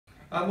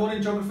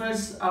Morning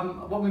geographers. What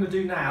I'm going to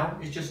do now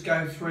is just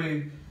go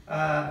through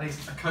a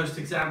coast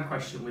exam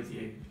question with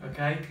you,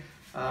 okay?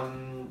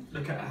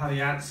 Look at how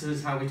the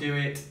answers, how we do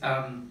it,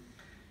 and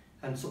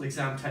sort of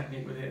exam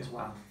technique with it as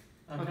well.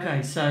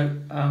 Okay, so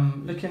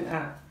looking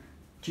at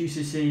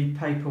GCSE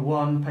Paper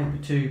 1, Paper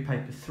 2,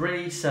 Paper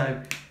 3,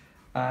 so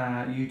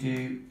you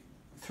do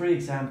 3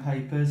 exam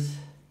papers,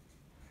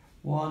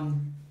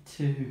 1,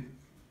 2,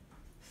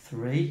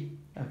 3,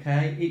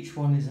 okay? Each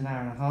one is an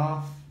hour and a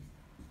half.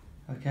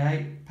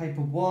 Okay, paper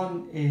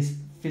 1 is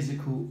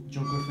physical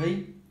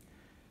geography,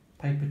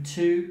 paper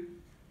 2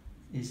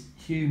 is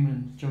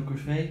human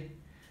geography,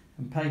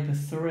 and paper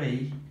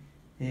 3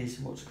 is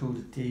what's called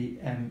a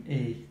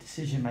DME,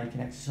 decision making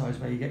exercise,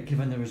 where you get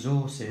given the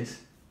resources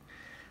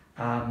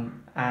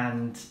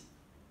and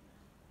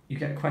you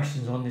get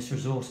questions on this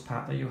resource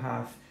pack that you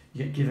have.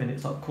 You get given,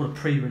 it's like called a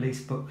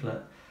pre-release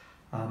booklet,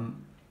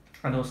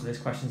 and also there's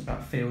questions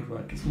about field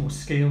work. It's more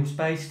skills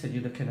based and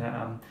you're looking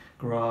at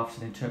graphs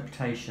and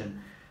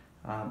interpretation,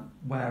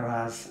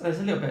 whereas there's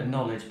a little bit of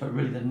knowledge, but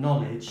really the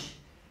knowledge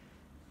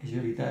is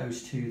really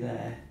those two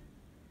there,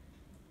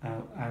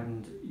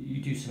 and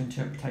you do some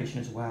interpretation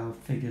as well,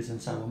 figures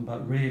and so on,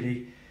 but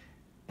really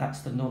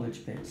that's the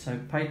knowledge bit. So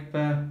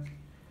paper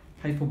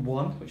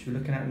 1, which we're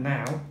looking at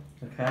now,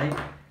 okay,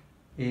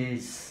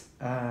 is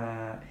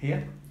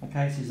here.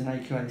 Okay, this is an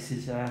AQA, this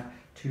is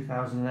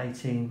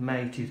 2018,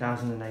 May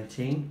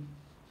 2018.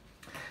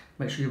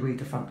 Make sure you read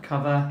the front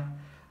cover,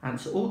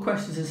 answer all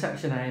questions in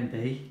section A and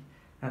B,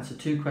 answer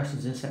 2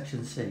 questions in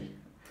section C.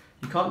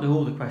 You can't do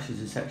all the questions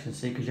in section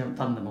C because you haven't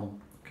done them all,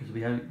 because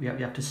we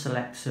have to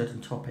select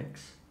certain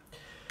topics.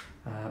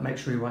 Make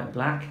sure you write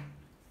black,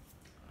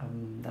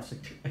 that's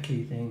a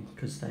key thing,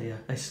 because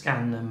they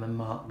scan them and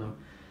mark them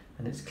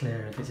and it's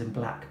clear if it's in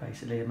black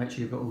basically, and make sure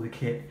you've got all the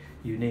kit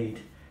you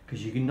need,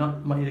 because you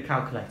might need a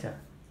calculator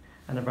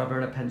and a rubber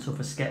and a pencil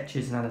for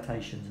sketches and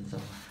annotations and so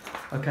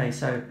on. Okay,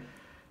 so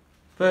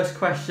first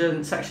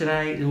question, section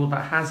A is all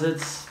about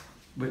hazards,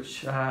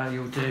 which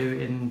you'll do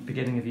in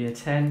beginning of year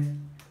 10.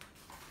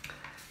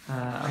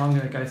 And I'm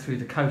going to go through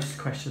the coast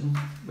question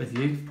with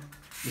you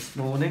this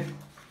morning.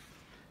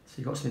 So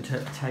you've got some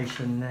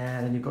interpretation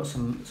there, then you've got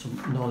some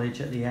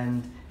knowledge at the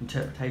end,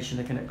 interpretation,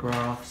 looking at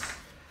graphs.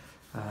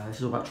 This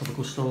is all about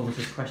tropical storms,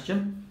 this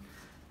question,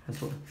 and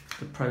sort of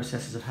the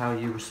processes of how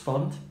you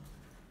respond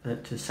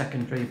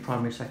to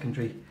primary,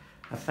 secondary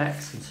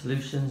effects and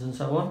solutions and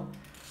so on.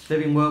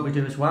 Living world we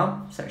do as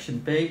well. Section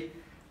B,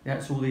 we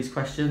answer all these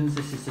questions.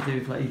 This is to do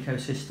with like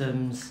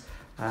ecosystems,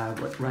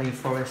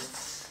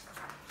 rainforests.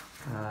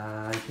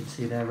 You can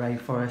see there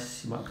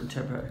rainforests. You might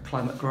interpret a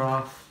climate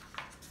graph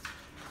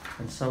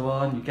and so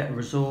on. You get a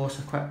resource,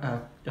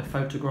 a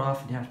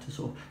photograph, and you have to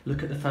sort of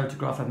look at the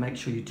photograph and make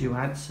sure you do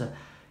answer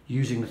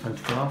using the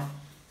photograph.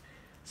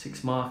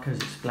 6 markers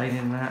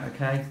explaining that,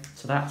 okay?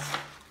 So that's,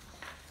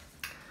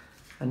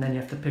 and then you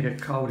have to pick a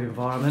cold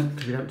environment,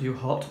 because we don't do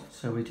hot,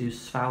 so we do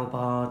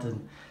Svalbard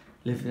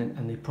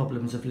and the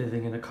problems of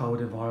living in a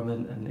cold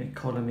environment and the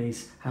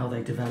economies, how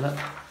they develop.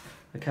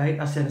 Okay,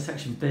 that's the end of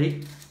section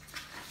B.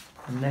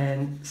 And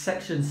then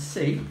section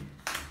C,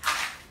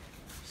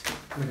 let's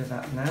get rid of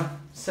that now.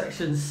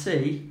 Section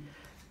C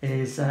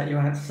is you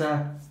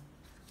answer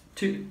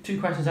two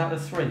questions out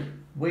of 3.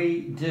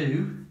 We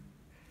do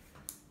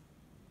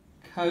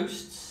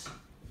coasts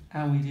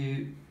and we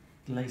do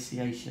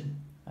glaciation,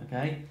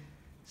 okay?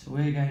 So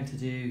we're going to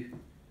do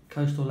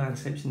coastal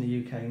landscapes in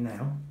the UK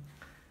now.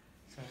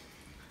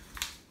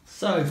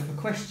 So for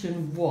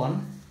question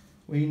 1,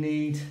 we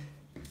need,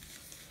 it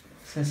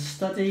says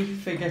study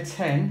figure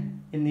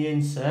 10 in the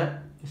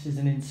insert. This is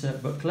an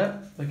insert booklet,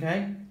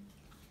 okay?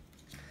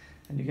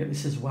 And you get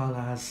this as well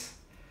as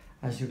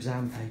your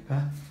exam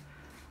paper.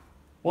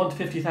 1 to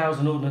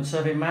 50,000 Ordnance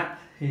Survey map,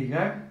 here you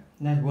go,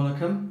 Ned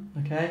Wollacombe,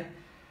 okay,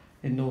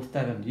 in North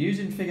Devon.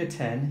 Using figure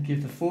 10,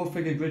 give the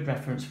 4-figure grid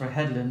reference for a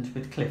headland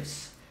with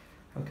cliffs.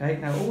 Okay,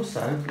 now also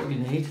what you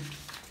need,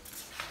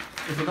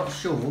 if you're not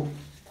sure,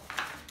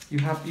 you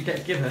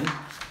get given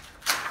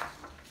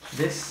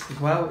this as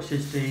well, which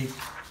is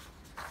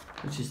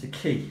the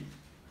key,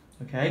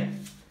 okay?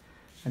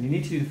 And you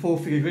need to do the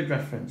 4-figure grid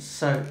reference.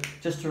 So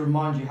just to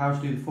remind you how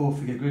to do the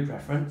 4-figure grid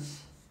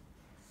reference.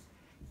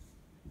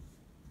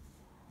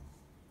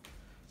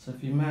 So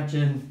if you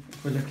imagine,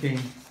 if we're looking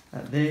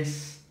at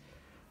this,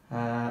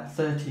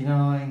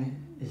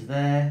 39 is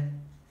there,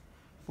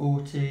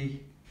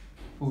 40,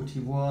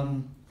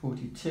 41,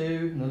 42,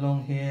 and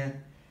along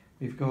here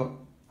we've got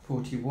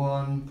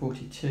 41,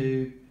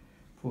 42,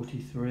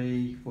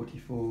 43,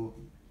 44,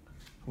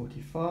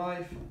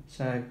 45.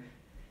 So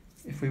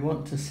if we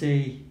want to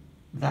see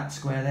that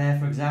square there,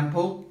 for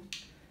example,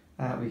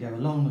 we go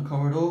along the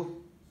corridor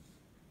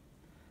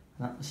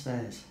and up the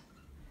stairs.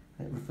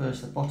 It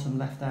refers to the bottom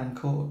left-hand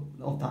corner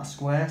of that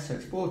square, so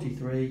it's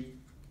 43,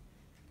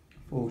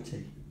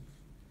 40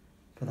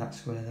 for that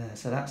square there.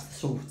 So that's the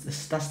sort of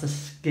that's the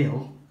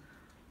skill.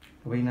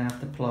 We now have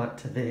to apply it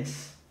to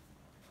this.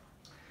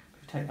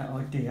 If we take that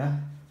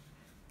idea,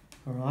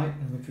 all right,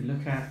 and if we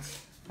look at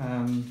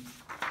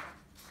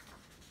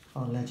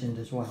our legend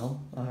as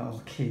well, our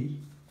key.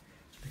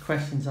 The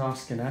question's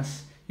asking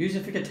us,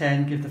 using figure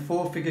 10, give the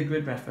 4-figure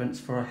grid reference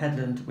for a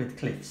headland with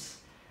cliffs.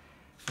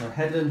 So a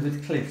headland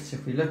with cliffs,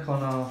 if we look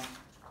on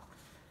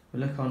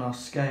our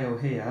scale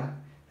here,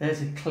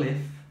 there's a cliff,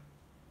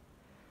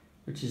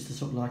 which is the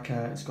sort of like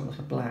it's got like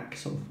a black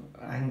sort of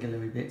angular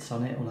bits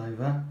on it all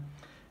over.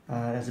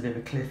 There's a bit of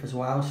a cliff as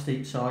well,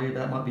 steep side, but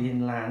that might be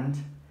inland.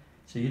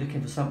 So you're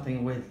looking for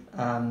something with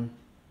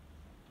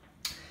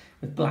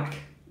black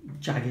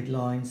jagged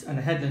lines, and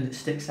a headland that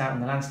sticks out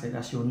in the landscape.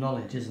 That's your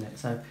knowledge, isn't it?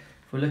 So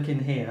if we're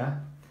looking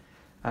here,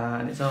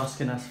 and it's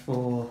asking us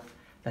for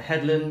the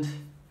headland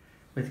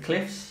with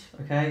cliffs.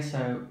 Okay,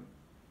 so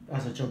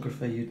as a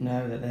geographer, you'd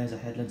know that there's a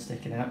headland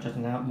sticking out,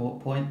 jutting out,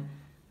 Mort Point.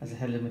 There's a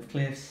headland with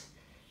cliffs.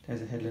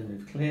 There's a headland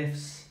with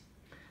cliffs.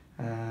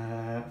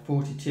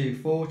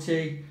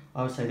 4240.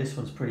 I would say this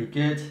one's pretty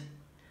good.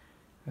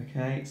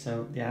 Okay,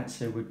 so the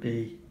answer would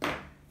be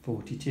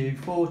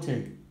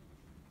 4240.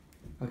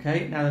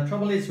 Okay, now the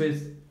trouble is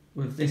with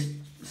this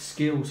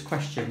skills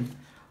question,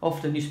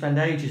 often you spend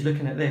ages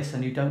looking at this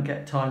and you don't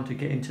get time to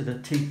get into the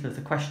teeth of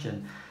the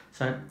question.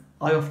 So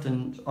I would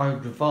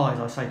advise,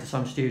 I say to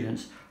some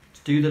students,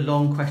 to do the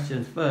long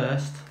question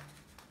first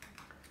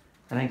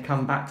and then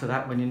come back to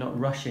that when you're not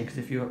rushing, because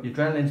if your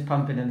adrenaline's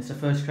pumping and it's the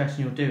first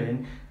question you're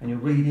doing and you're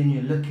reading,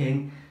 you're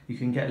looking, you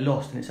can get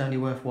lost and it's only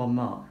worth 1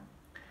 mark.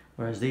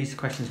 Whereas these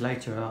questions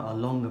later are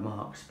longer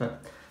marks,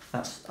 but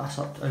that's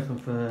open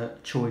for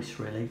choice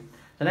really.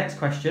 The next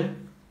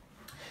question,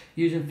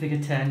 using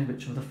figure 10,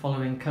 which of the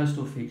following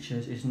coastal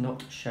features is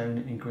not shown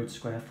in grid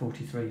square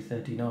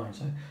 4339?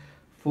 So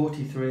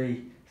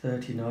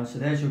 4339, so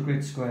there's your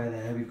grid square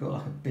there. We've got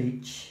like a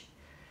beach,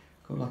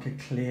 got like a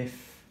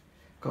cliff,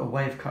 got a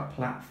wave cut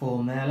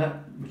platform there, look,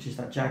 which is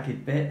that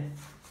jagged bit.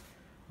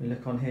 We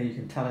look on here, you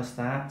can tell us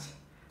that.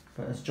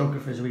 But as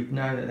geographers, we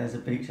know that there's a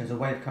beach, there's a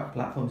wave cut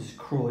platform. This is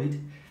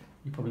Croyd.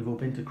 You've probably all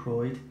been to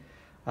Croyd.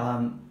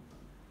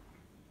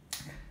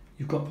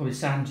 You've got probably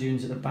sand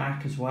dunes at the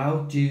back as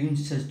well. Dunes,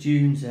 it says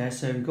dunes there.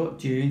 So we've got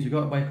dunes, we've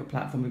got a wave cut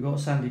platform, we've got a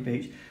sandy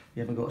beach. We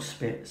haven't got a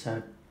spit.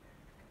 So,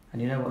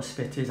 and you know what a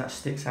spit is? That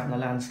sticks out in the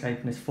landscape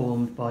and is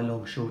formed by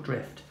longshore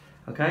drift.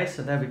 Okay,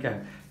 so there we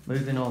go.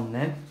 Moving on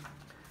then.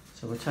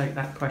 So we'll take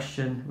that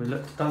question. We've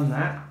done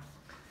that.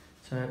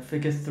 So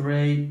figure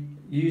 3,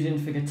 using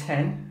figure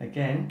 10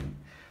 again,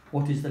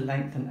 what is the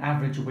length and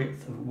average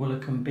width of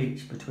Woolacombe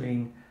Beach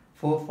between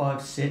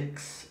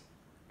 456,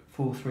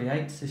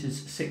 438? This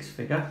is 6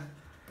 figure.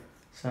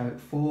 So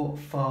 4,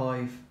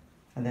 5,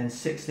 and then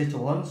 6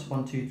 little ones.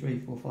 1, 2, 3,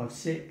 4, 5,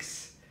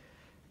 6,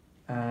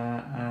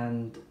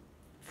 and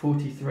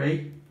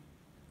 43,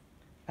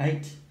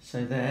 8.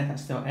 So there,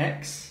 that's our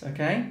X.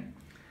 Okay.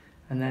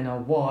 And then our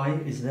Y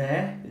is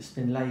there, it's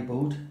been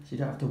labelled, so you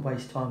don't have to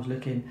waste time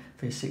looking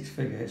for your 6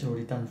 figure, it's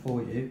already done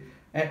for you.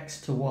 X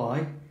to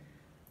Y,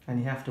 and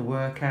you have to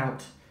work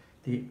out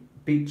the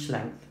beach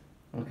length,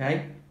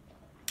 okay?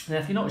 Now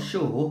if you're not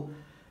sure,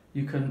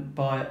 you can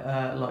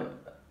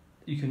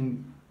you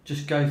can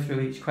just go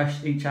through each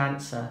question, each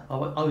answer. I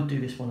would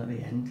do this one at the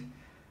end,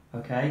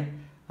 okay?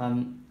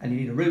 And you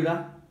need a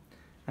ruler,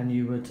 and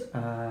you would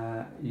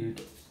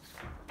you'd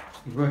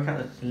work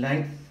out the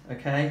length,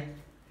 okay?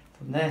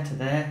 From there to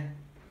there,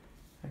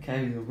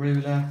 okay, with your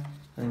ruler,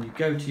 and you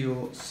go to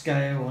your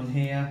scale on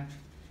here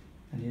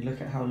and you look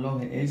at how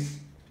long it is.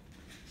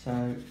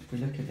 So if we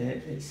look at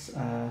it, it's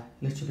a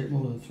little bit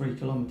more than 3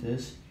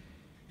 kilometres.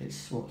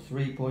 It's what,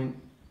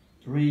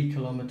 3.3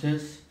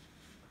 kilometres,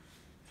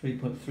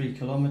 3.3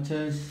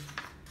 kilometres,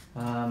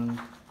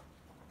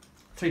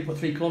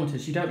 3.3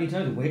 kilometres. You don't need to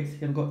know the width, you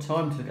haven't got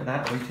time to look at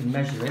that, or you can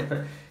measure it,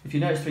 but if you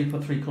know it's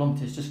 3.3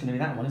 kilometres, it's just going to be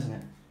that one, isn't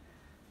it?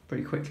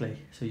 Pretty quickly,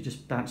 so you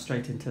just bounce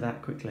straight into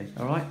that quickly,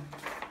 all right?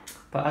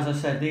 But as I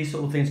said, these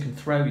sort of things can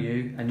throw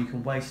you and you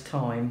can waste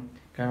time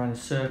going around in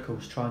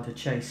circles trying to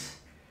chase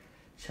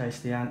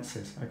the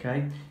answers,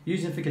 okay?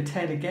 Using figure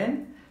 10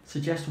 again,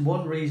 suggest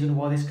one reason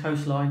why this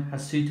coastline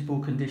has suitable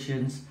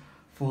conditions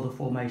for the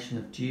formation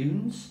of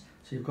dunes.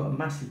 So you've got a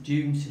massive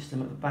dune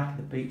system at the back of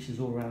the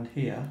beaches all around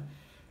here,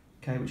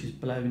 okay, which is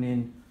blown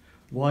in.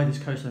 Why this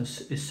coastline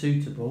is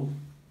suitable.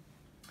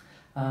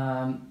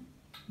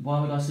 Why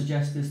would I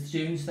suggest there's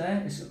dunes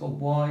there? It's got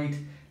wide,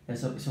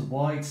 it's a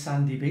wide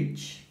sandy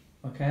beach,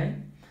 okay?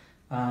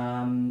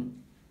 And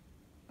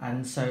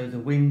so the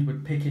wind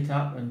would pick it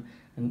up and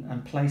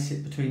place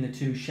it between the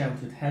 2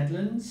 sheltered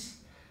headlands.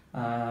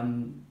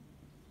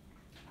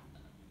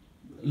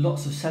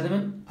 Lots of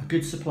sediment, a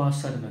good supply of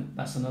sediment,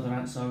 that's another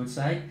answer I would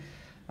say.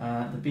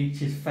 The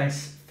beaches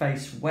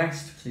face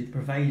west, so the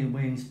prevailing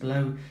winds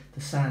blow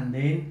the sand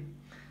in,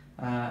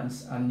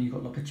 and you've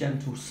got like a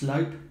gentle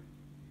slope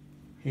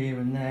here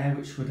and there,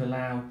 which would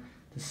allow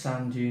the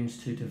sand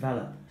dunes to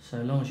develop.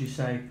 So as long as you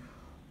say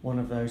one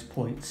of those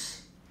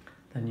points,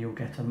 then you'll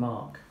get a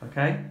mark,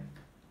 okay?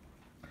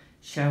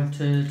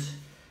 Sheltered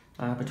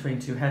between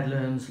 2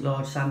 headlands,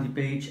 large sandy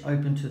beach,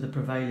 open to the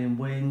prevailing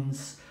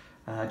winds,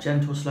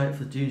 gentle slope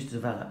for the dunes to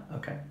develop,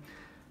 okay?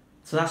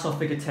 So that's our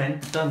figure 10,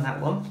 we've done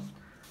that one,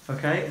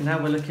 okay? And now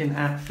we're looking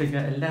at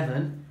figure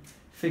 11.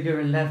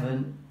 Figure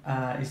 11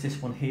 is this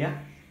one here,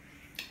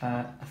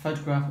 a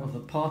photograph of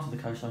the part of the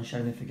coastline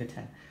shown in figure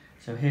 10.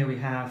 So here we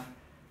have,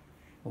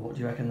 well, what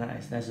do you reckon that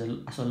is? That's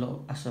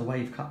a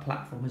wave cut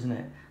platform, isn't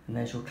it? And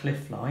there's your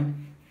cliff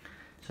line.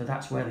 So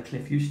that's where the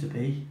cliff used to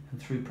be,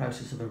 and through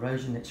process of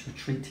erosion it's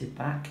retreated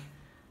back.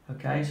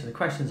 Okay, so the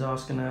question's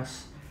asking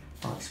us,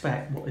 I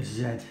expect, what is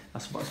Z?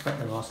 That's what I expect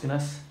they're asking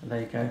us. And there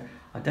you go,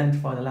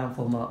 identify the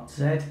landform marked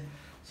Z.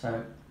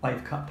 So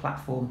wave cut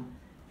platform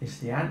is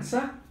the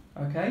answer.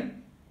 Okay,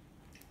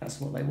 that's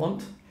what they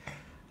want.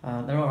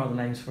 There are other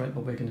names for it,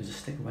 but we're going to just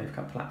stick with wave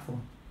cut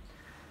platform.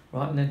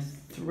 Right, and then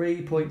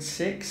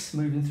 3.6,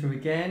 moving through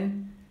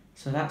again.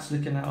 So that's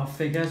looking at our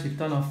figures. We've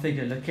done our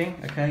figure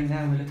looking. Okay,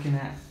 now we're looking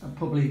at,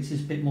 probably it's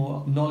just a bit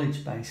more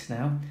knowledge based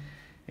now.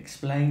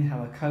 Explain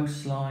how a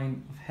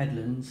coastline of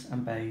headlands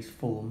and bays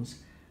forms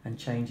and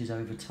changes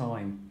over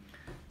time.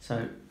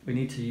 So we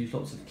need to use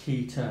lots of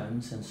key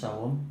terms and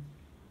so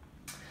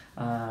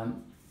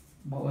on.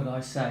 What would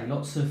I say?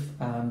 Lots of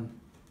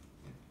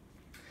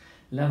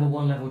level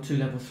 1, level 2,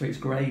 level 3, it's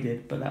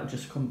graded, but that will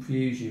just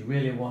confuse you.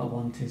 Really what I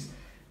want is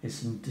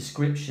some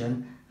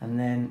description and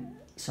then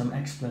some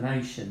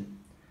explanation.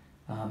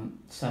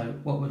 So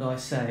what would I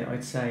say?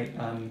 I'd say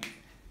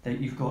that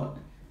you've got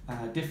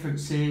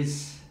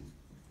differences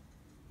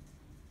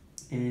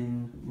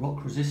in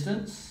rock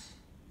resistance.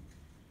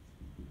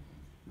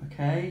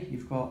 Okay,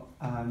 you've got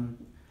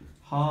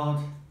hard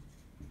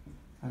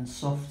and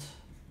soft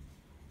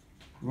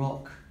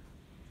rock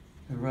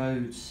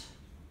erodes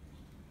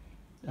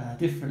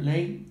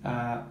differently.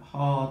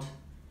 Hard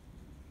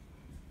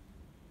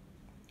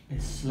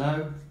is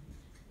slow,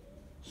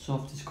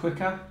 soft is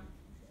quicker.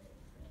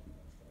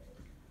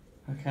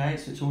 Okay,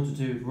 so it's all to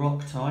do with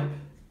rock type.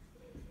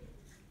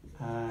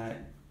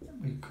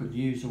 We could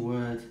use a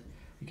word,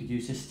 we could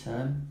use this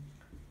term,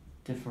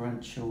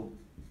 differential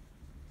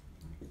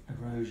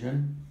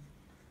erosion.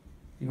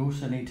 You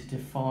also need to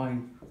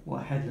define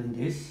what a headland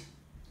is.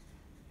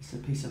 It's a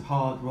piece of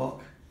hard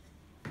rock,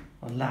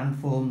 a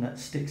landform that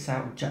sticks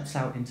out or juts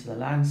out into the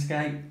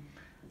landscape.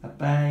 A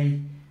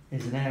bay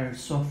is an area of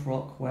soft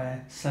rock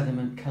where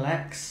sediment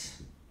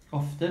collects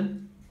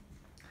often.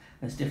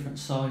 There's different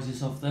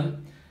sizes of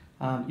them.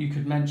 You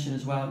could mention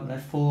as well that they're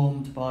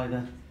formed by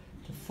the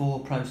 4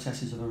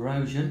 processes of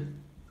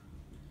erosion.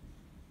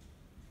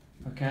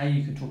 Okay,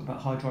 you can talk about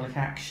hydraulic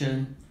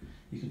action,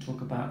 you can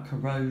talk about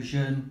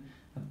corrosion,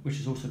 which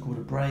is also called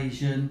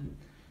abrasion.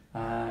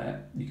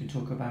 You can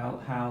talk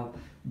about how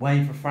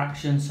wave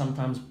refraction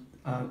sometimes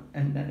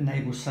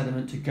enables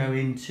sediment to go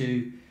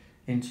into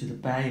the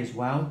bay as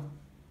well.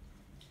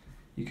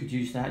 You could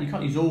use that. You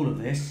can't use all of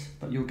this,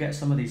 but you'll get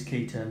some of these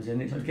key terms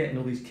in. It's like getting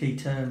all these key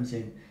terms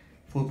in.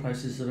 4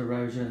 processes of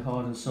erosion,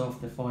 hard and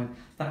soft, define.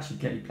 That should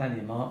get you plenty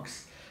of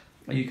marks.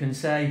 You can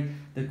say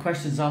the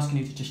question's asking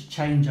you to just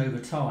change over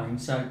time.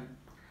 So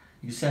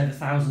you can say the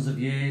thousands of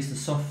years, the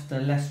softer,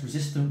 less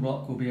resistant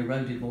rock will be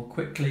eroded more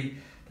quickly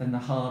than the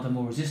harder,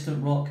 more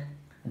resistant rock,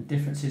 and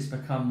differences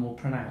become more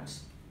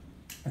pronounced.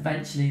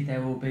 Eventually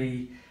there will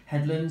be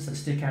headlands that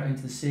stick out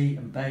into the sea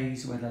and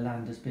bays where the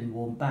land has been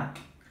warmed back.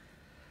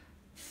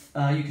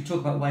 You can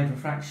talk about wave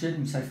refraction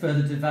and say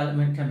further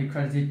development can be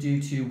credited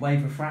due to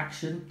wave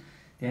refraction.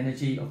 The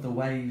energy of the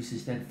waves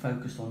is then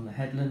focused on the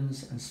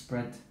headlands and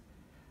spread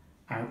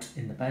out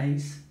in the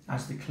bays.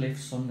 As the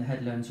cliffs on the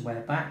headlands wear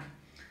back,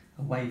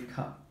 a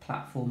wave-cut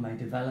platform may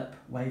develop.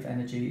 Wave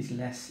energy is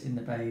less in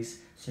the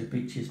bays, so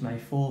beaches may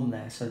form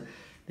there. So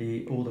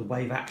all the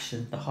wave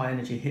action, the high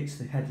energy hits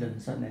the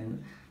headlands, and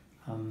then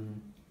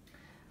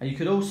and you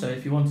could also,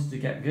 if you wanted to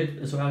get good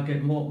as well,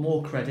 get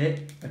more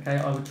credit. Okay,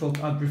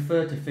 I'd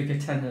refer to figure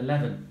 10 and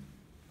 11,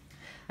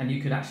 and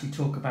you could actually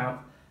talk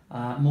about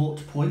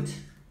Mort Point,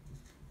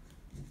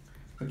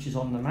 which is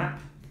on the map,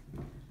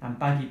 and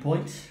Baggy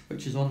Point,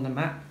 which is on the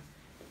map,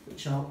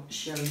 which I'll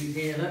show you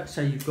here. Look,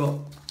 so you've got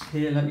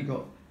here, look, you've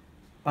got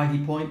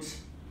Baggy Point,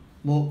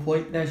 Mort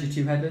Point. There's your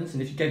 2 headlands,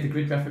 and if you gave the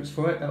grid reference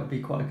for it, that would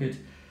be quite a good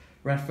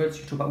reference.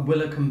 You talk about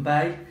Willicombe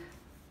Bay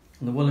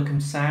and the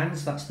Willicombe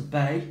Sands. That's the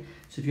bay.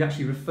 So if you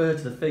actually refer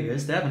to the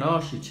figures, they haven't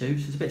asked you to,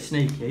 so it's a bit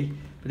sneaky.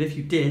 But if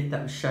you did,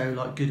 that would show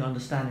like good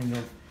understanding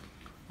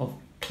of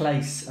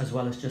place as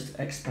well as just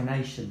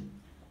explanation.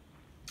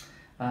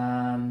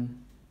 That'll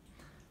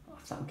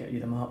get you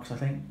the marks, I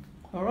think.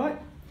 All right,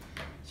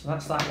 so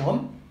that's that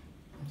one.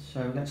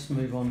 So let's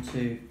move on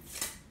to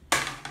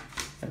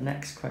the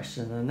next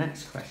question. The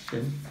next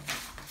question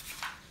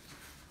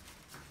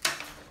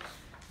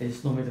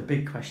is normally the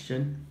big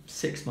question,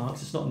 6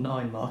 marks. It's not a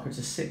 9 marker, it's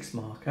a 6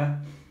 marker.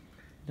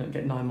 You don't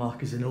get 9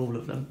 markers in all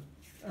of them.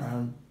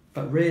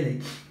 But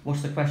really,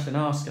 what's the question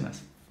asking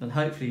us? And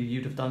hopefully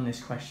you'd have done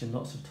this question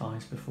lots of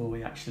times before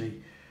we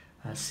actually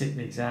sit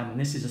the exam, and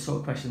this is the sort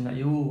of question that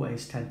you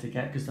always tend to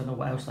get because they don't know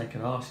what else they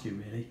could ask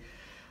you really.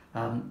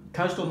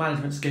 Coastal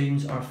management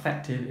schemes are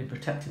effective in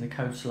protecting the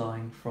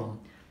coastline from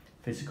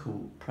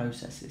physical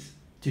processes.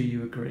 Do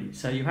you agree?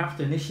 So you have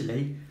to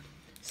initially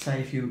say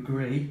if you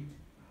agree.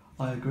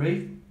 I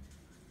agree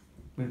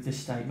with this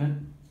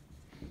statement.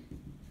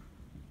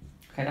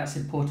 Okay, that's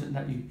important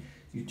that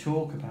you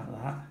talk about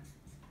that.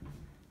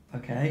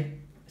 Okay,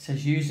 it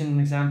says using an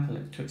example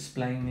to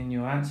explain in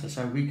your answer.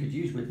 So we could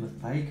use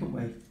Widmouth Bay, couldn't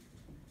we?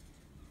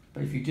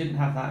 But if you didn't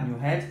have that in your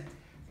head,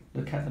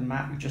 look at the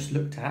map we just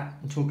looked at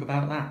and talk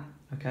about that.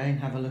 Okay, and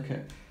have a look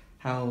at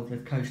how the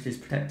coast is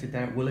protected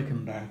there at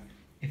Woolwickham Bay,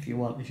 if you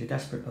want, if you're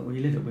desperate. But we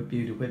live at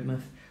Bude,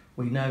 Widmouth.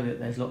 We know that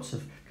there's lots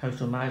of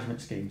coastal management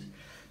schemes.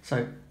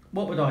 So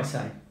what would I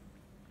say?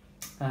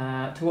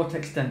 To what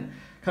extent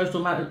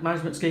coastal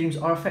management schemes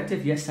are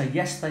effective? Yes,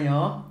 they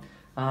are.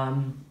 I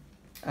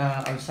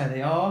would say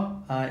they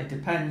are. It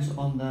depends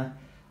on the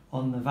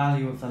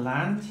value of the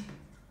land.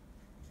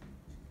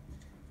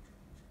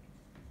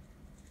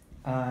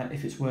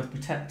 If it's worth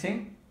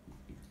protecting.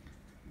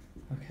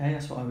 Okay,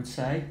 that's what I would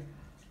say.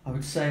 I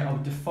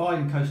would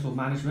define coastal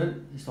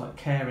management. It's like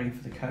caring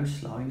for the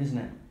coastline, isn't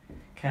it?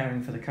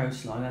 Caring for the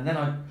coastline. And then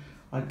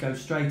I'd go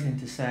straight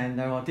into saying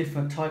there are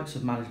different types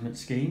of management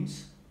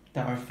schemes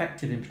that are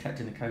effective in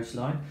protecting the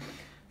coastline.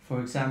 For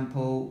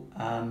example,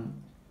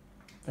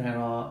 there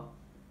are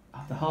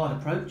the hard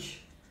approach,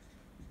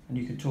 and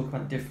you could talk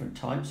about different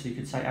types. So you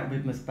could say at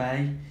Widmouth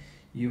Bay,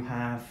 you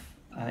have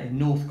in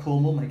North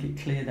Cornwall, make it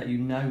clear that you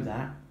know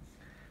that.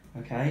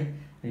 Okay,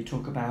 and you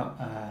talk about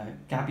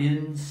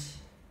gabions,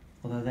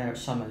 although they're at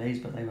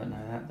Summerlees, but they won't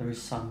know that. There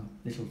is some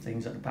little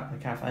things at the back of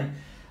the cafe.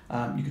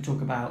 You could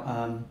talk about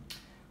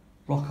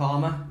rock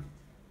armour.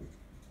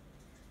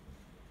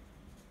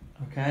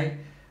 Okay,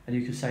 and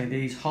you could say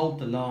these hold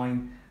the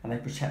line and they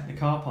protect the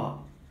car park,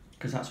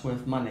 because that's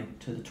worth money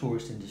to the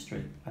tourist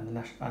industry and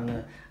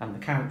the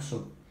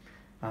council.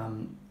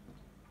 And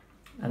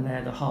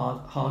they're the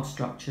hard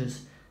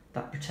structures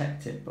that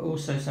protect it. But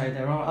also say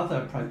there are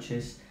other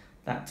approaches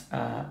that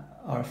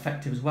are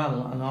effective as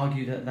well, and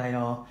argue that they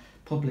are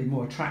probably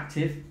more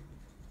attractive.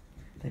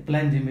 They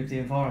blend in with the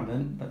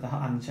environment, but the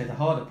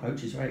hard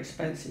approach is very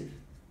expensive.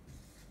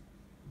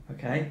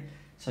 Okay,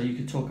 so you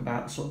could talk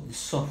about sort of the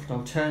soft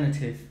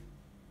alternative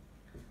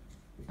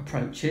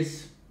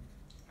approaches.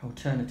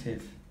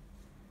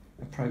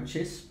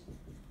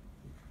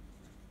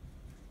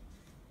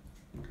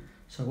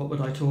 So what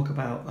would I talk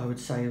about? I would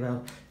say,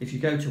 well, if you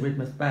go to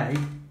Widmouth Bay,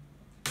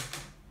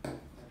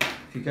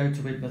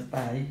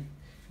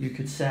 you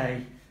could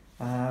say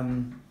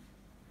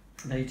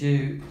they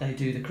do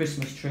the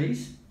Christmas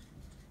trees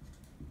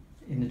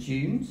in the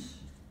dunes,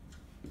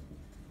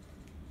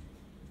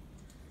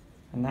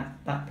 and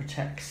that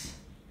protects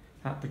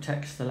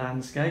the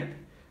landscape.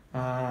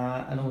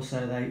 And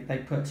also they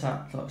put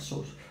up like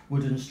sort of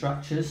wooden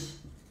structures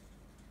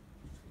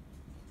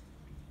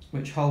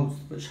which hold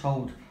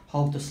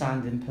the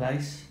sand in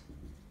place,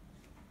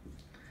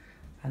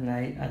 and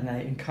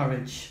they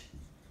encourage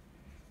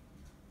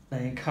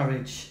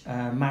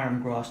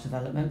marram grass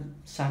development,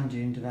 sand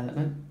dune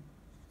development,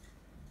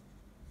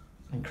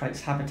 and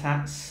creates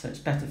habitats, so it's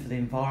better for the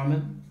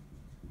environment.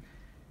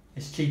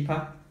 It's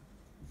cheaper,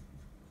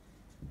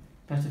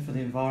 better for the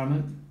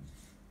environment.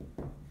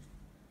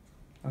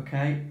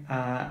 Okay,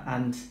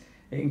 and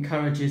it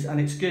encourages, and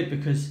it's good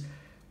because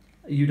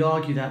you'd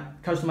argue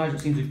that coastal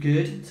management schemes are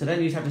good. So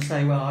then you'd have to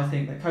say, well, I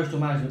think that coastal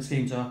management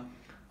schemes are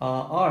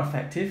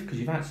effective, because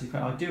you've answered.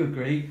 I do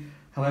agree.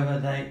 However,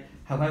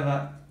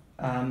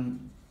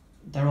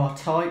 there are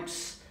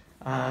types.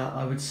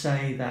 I would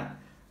say that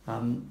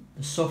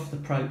the soft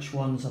approach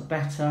ones are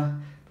better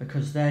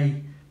because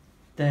they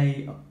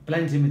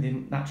blend in with the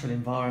natural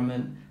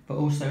environment, but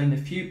also in the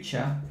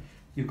future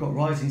you've got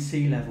rising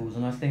sea levels,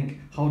 and I think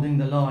holding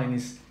the line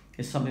is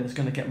something that's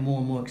going to get more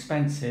and more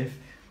expensive,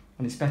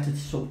 and it's better to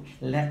sort of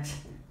let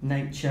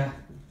nature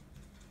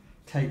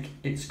take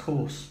its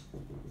course.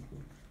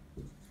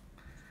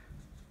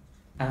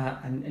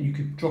 And you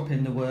could drop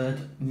in the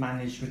word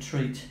managed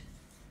retreat.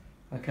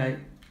 Okay,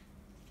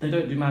 they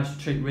don't do managed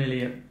retreat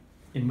really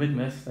in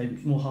Widmouth. They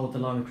more hold the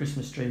line with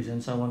Christmas trees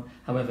and so on.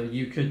 However,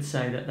 you could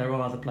say that there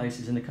are other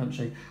places in the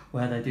country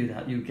where they do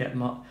that. You get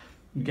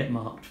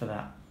marked for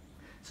that.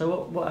 So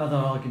what other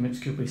arguments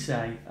could we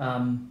say?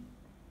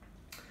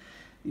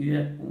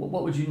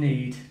 What would you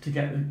need to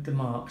get the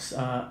marks?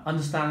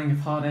 Understanding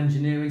of hard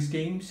engineering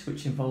schemes,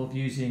 which involve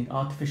using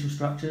artificial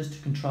structures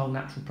to control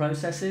natural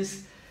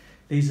processes.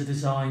 These are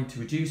designed to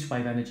reduce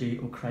wave energy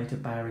or create a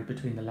barrier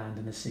between the land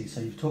and the sea. So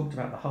you've talked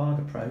about the hard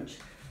approach,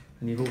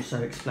 and you've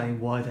also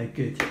explained why they're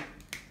good.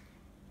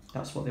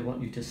 That's what they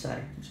want you to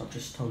say, which I've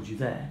just told you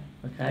there.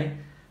 Okay.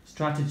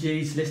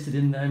 Strategies listed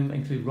in them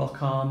include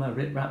rock armour,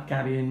 riprap,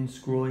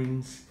 gabions,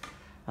 groins,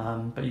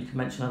 but you can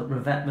mention other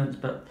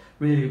revetment, but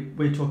really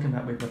we're talking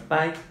about Widmouth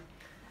Bay.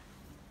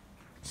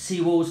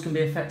 Seawalls can be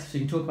effective, so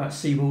you can talk about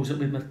seawalls at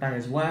Widmouth Bay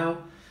as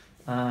well.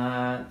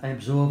 They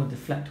absorb and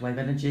deflect wave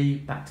energy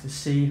back to the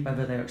sea,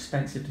 however they're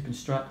expensive to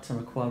construct and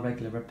require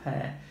regular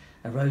repair.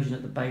 Erosion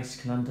at the base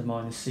can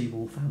undermine the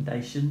seawall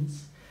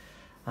foundations.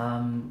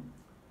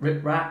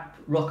 Riprap,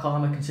 rock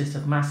armour consists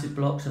of massive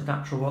blocks of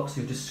natural rocks.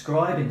 You're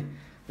describing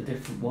the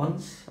different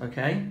ones,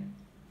 okay?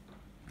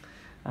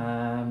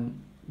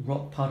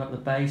 Rock piled up the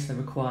base, they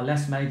require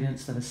less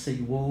maintenance than a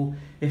sea wall.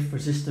 If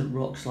resistant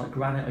rocks like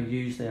granite are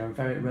used, they are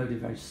very eroded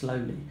very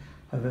slowly.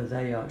 However,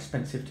 they are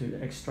expensive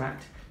to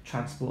extract,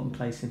 transport and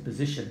place in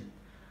position,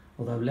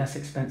 although less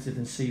expensive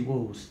than sea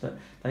walls, but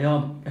they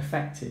are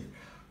effective.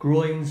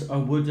 Groins are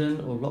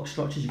wooden or rock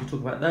structures, you can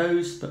talk about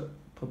those, but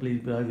probably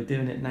we're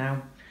overdoing it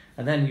now.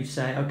 And then you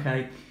say,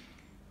 okay,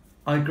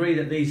 I agree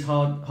that these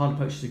hard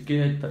approaches are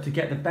good, but to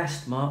get the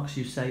best marks,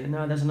 you say,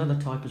 no, there's another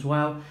type as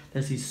well.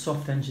 There's these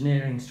soft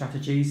engineering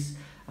strategies,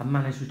 a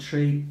managed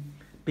retreat,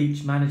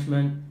 beach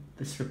management.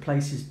 This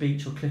replaces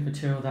beach or cliff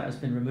material that has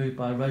been removed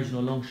by erosion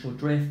or longshore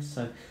drift.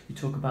 So you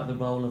talk about the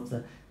role of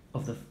the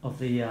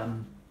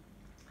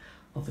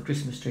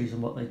Christmas trees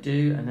and what they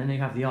do, and then you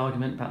have the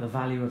argument about the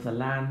value of the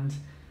land,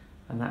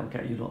 and that will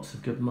get you lots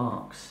of good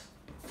marks.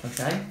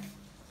 Okay.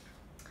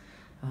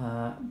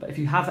 But if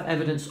you have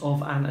evidence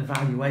of an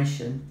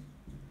evaluation,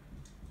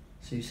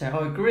 so you say,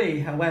 I agree,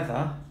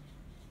 however,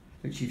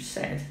 which you've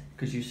said,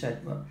 because you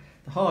said, well,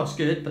 the hard's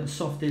good, but the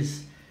soft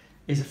is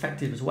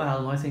effective as well,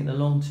 and I think the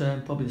long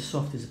term, probably the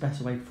soft is a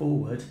better way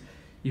forward.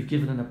 You've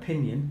given an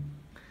opinion,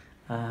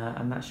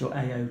 and that's your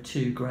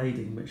AO2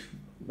 grading, which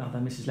although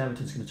Mrs.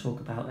 Leverton's going to talk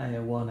about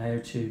AO1,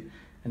 AO2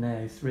 and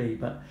AO3,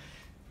 but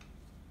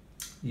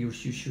you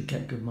should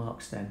get good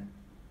marks then.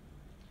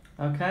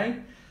 Okay,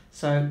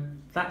 so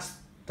that's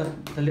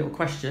the little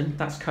question,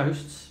 that's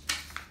coasts.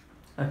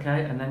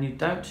 Okay, and then you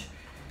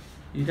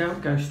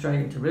don't go straight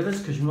into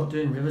rivers, because you're not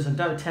doing rivers, and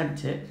don't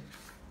attempt it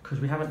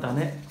because we haven't done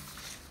it.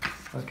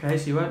 Okay,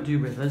 so you won't do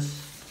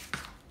rivers,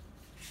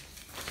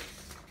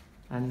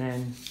 and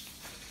then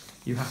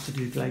you have to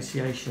do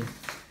glaciation,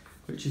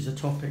 which is a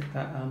topic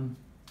that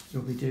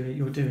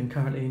you're doing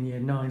currently in year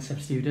 9, some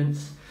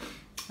students,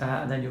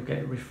 and then you'll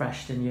get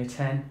refreshed in year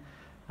 10.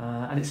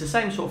 And it's the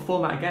same sort of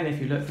format again. If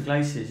you look for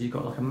glaciers, you've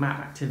got like a map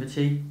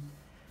activity.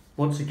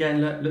 Once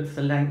again, look for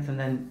the length, and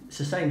then it's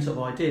the same sort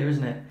of idea,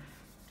 isn't it?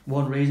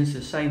 One reason, it's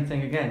the same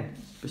thing again.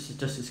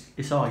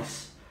 It's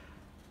ice.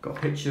 Got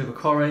a picture of a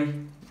corrie,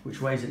 which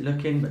way is it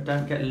looking, but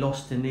don't get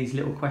lost in these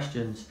little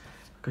questions,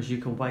 because you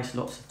can waste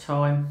lots of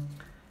time.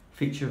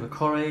 Feature of a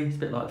corrie, it's a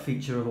bit like a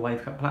feature of a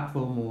wave cut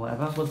platform or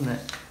whatever, wasn't it?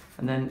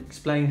 And then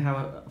explain how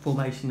a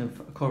formation of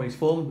a corrie is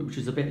formed, which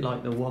is a bit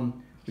like the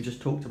one we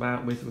just talked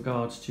about with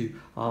regards to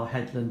our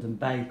headland and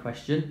bay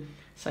question.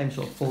 Same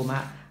sort of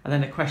format, and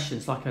then a question,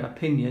 it's like an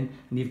opinion,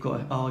 and you've got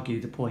to argue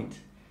the point.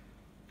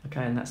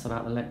 Okay, and that's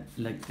about the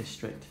Lake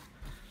District.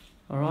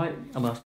 All right,